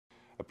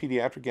A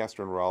pediatric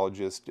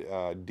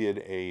gastroenterologist did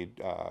a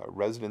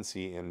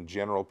residency in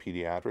general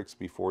pediatrics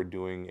before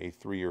doing a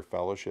 3-year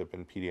fellowship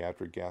in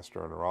pediatric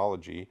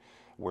gastroenterology,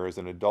 whereas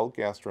an adult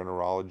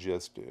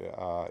gastroenterologist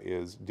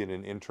did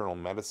an internal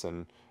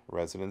medicine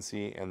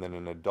residency and then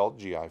an adult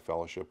GI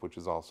fellowship, which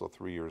is also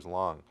 3 years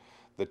long.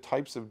 The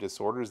types of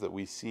disorders that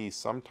we see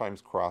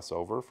sometimes cross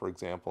over, for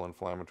example,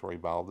 inflammatory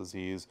bowel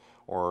disease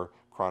or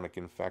chronic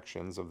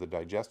infections of the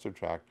digestive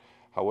tract.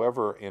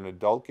 However, in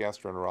adult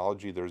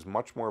gastroenterology, there's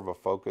much more of a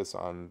focus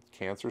on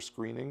cancer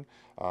screening,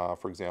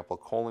 for example,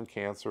 colon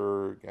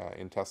cancer,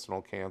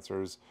 intestinal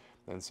cancers,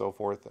 and so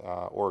forth,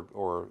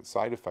 or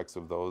side effects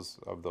of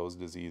those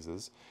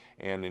diseases.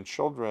 And in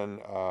children,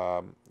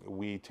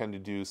 we tend to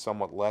do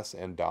somewhat less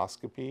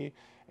endoscopy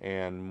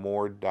and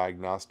more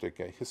diagnostic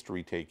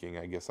history taking,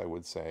 I guess I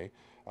would say.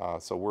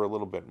 So we're a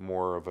little bit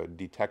more of a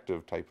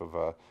detective type of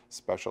a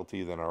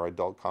specialty than our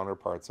adult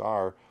counterparts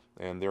are,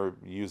 and they're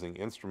using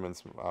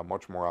instruments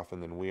much more often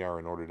than we are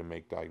in order to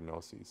make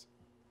diagnoses.